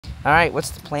All right, what's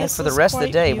the plan for the rest of the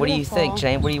day? What do you think,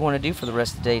 Jane? What do you want to do for the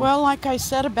rest of the day? Well, like I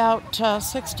said about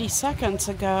 60 seconds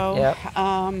ago, yep.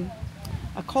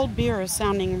 A cold beer is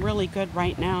sounding really good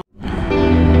right now.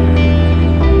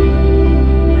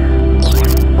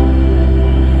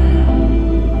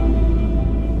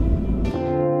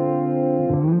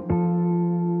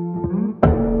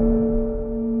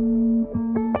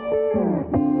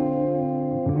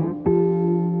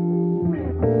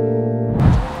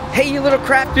 Hey, you little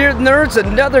craft beer nerds,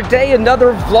 another day,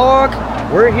 another vlog.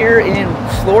 We're here in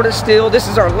Florida still. This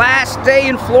is our last day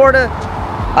in Florida.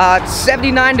 It's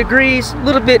 79 degrees, a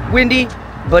little bit windy,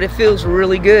 but it feels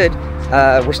really good.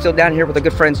 We're still down here with our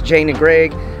good friends Jane and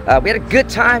Greg. We had a good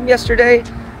time yesterday.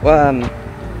 I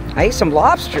ate some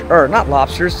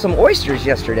some oysters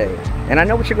yesterday. And I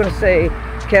know what you're gonna say,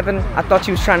 Kevin. I thought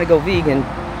you was trying to go vegan.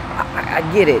 I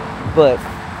get it, but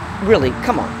really,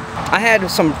 come on. I had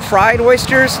some fried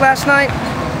oysters last night.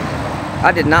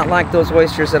 I did not like those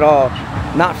oysters at all.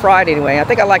 Not fried anyway. I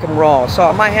think I like them raw. So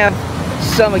I might have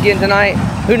some again tonight.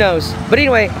 Who knows? But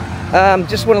anyway,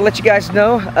 just want to let you guys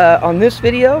know on this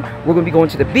video, we're going to be going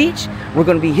to the beach. We're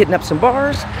going to be hitting up some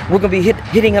bars. We're going to be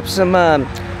hitting up some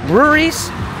breweries.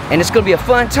 And it's going to be a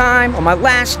fun time on my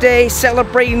last day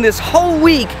celebrating this whole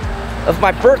week of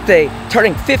my birthday,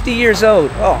 turning 50 years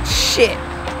old. Oh, shit.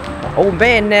 Old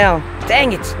man now.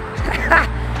 Dang it.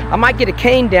 I might get a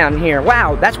cane down here.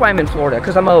 Wow, that's why I'm in Florida,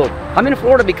 because I'm old. I'm in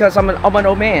Florida because I'm an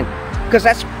old man. Because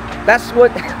that's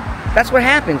what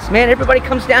happens, man. Everybody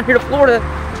comes down here to Florida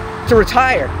to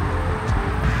retire.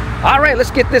 All right,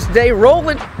 let's get this day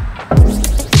rolling.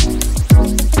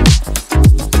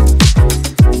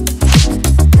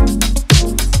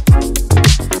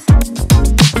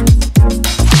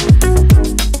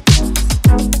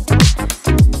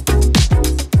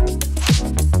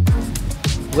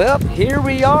 Well, here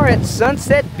we are at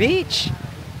Sunset Beach.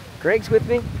 Greg's with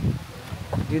me.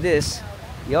 Do this.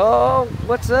 Yo,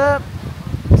 what's up?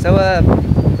 So,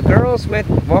 the girls went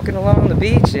walking along the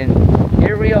beach, and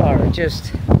here we are,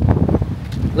 just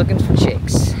looking for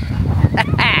chicks.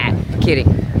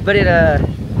 Kidding. But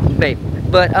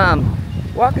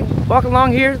walking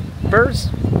along here, birds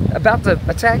about to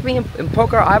attack me and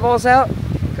poke our eyeballs out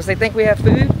because they think we have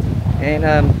food. And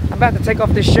I'm about to take off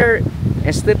this shirt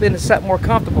and slip into something more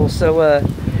comfortable. So,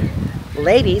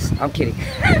 ladies, I'm kidding.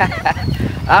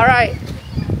 All right,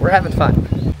 we're having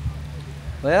fun.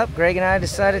 Well, Greg and I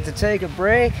decided to take a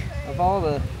break of all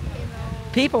the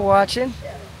people watching,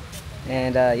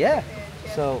 and yeah,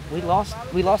 so we lost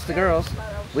the girls.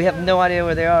 We have no idea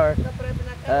where they are.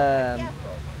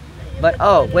 But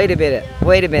oh, wait a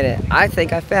minute. I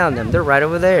think I found them. They're right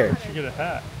over there. She get a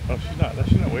hat. Oh, she's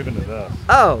not waving at us.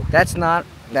 Oh, that's not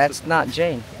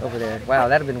Jane over there. Wow,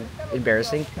 that'd have been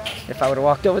embarrassing if I would have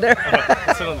walked over there.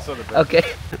 Sit on this other bed. Okay.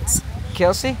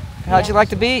 Kelsey, how'd you like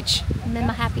the beach? I'm in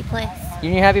my happy place. You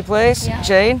in your happy place? Yeah.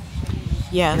 Jane?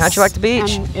 Yes. How'd you like the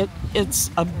beach? It's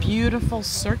a beautiful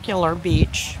circular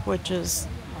beach, which is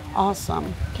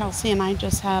awesome. Kelsey and I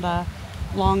just had a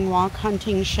long walk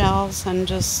hunting shells and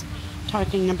just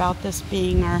talking about this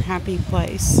being our happy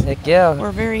place. Heck yeah.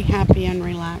 We're very happy and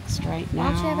relaxed right now.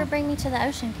 Why don't you ever bring me to the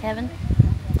ocean, Kevin?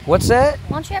 What's that?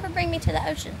 Why don't you ever bring me to the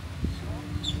ocean?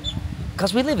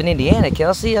 Because we live in Indiana,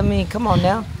 Kelsey. I mean, come on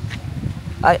now.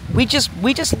 We just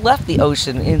left the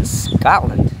ocean in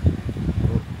Scotland.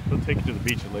 They'll take you to the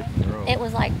beach at Lake Monroe. It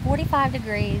was like 45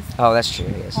 degrees Oh, that's true,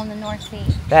 yes. on the North Sea.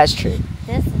 That's true.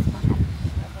 This is my happy.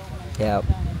 Yeah.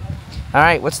 All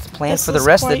right, what's the plan This for the is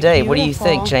rest of the quite day? What do you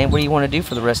think, beautiful. Jane? What do you want to do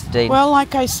for the rest of the day? Well,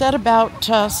 like I said about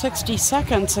 60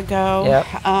 seconds ago,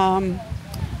 Yep.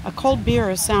 A cold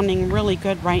beer is sounding really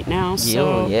good right now.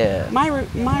 So yeah.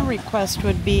 my request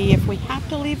would be, if we have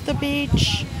to leave the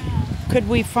beach, could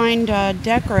we find a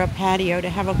deck or a patio to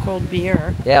have a cold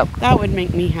beer? Yep. That would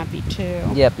make me happy too.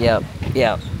 Yep.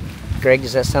 Greg,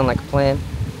 does that sound like a plan?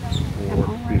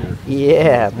 More beer.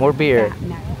 Yeah, more beer.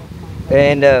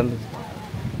 And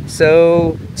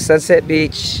so Sunset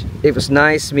Beach, it was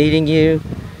nice meeting you.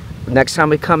 Next time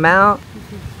we come out,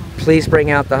 please bring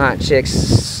out the hot chicks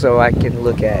so I can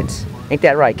look at. Ain't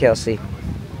that right, Kelsey?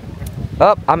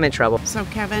 Oh, I'm in trouble. So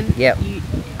Kevin, Yep.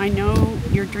 I know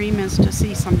your dream is to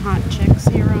see some hot chicks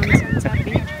here on Sunset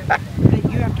Beach, but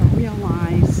you have to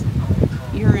realize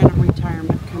you're in a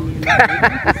retirement community.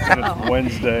 And it's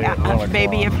Wednesday at 1 o'clock.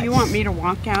 Baby, if you want me to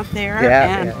walk out there,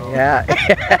 Yeah.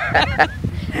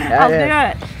 I'll do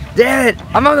it. Damn it!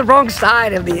 I'm on the wrong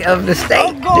side of the state.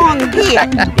 Oh, go on, dear.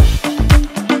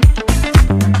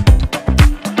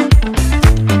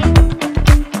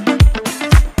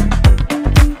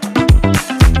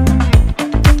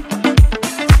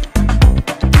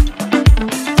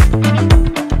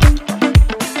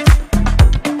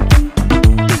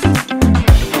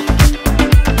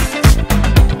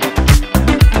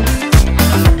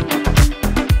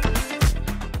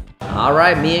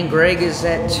 Greg is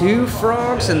at Two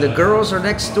Frogs, and the girls are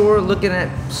next door looking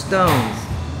at stones.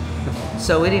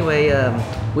 So anyway,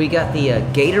 we got the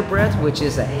Gator Breath, which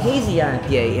is a hazy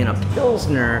IPA and a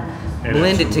Pilsner And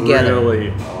blended it's together. Really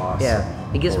awesome.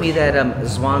 Yeah, it gives me that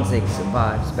Zwanzig's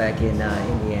vibes back in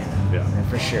Indiana. Yeah.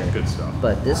 For sure. Good stuff.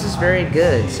 But this is very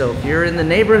good. So if you're in the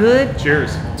neighborhood,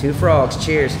 Cheers. Two Frogs,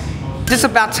 cheers. Just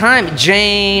about time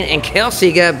Jane and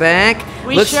Kelsey got back.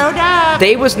 We showed up.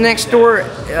 They was next door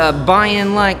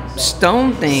buying like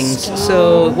stone things.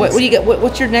 So what do you got?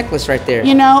 What's your necklace right there?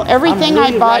 You know, everything I'm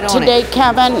really I bought right on today, it.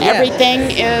 Kevin, Yeah. everything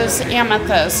is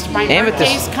amethyst. My Amethyst.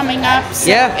 birthday's coming up, so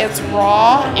Yeah. it's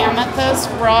raw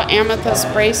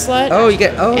amethyst bracelet. Oh, you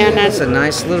got. Oh, And that's a an-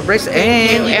 nice little bracelet.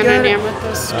 Thank And you, you and got an it.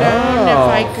 amethyst stone, if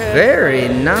I Oh, could. very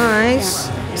nice.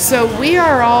 So we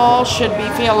are all should be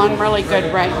feeling really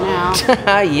good right now.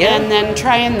 Yeah. And then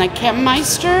trying the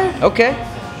Chemmeister Okay.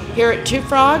 here at Two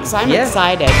Frogs. I'm Yeah.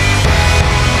 excited.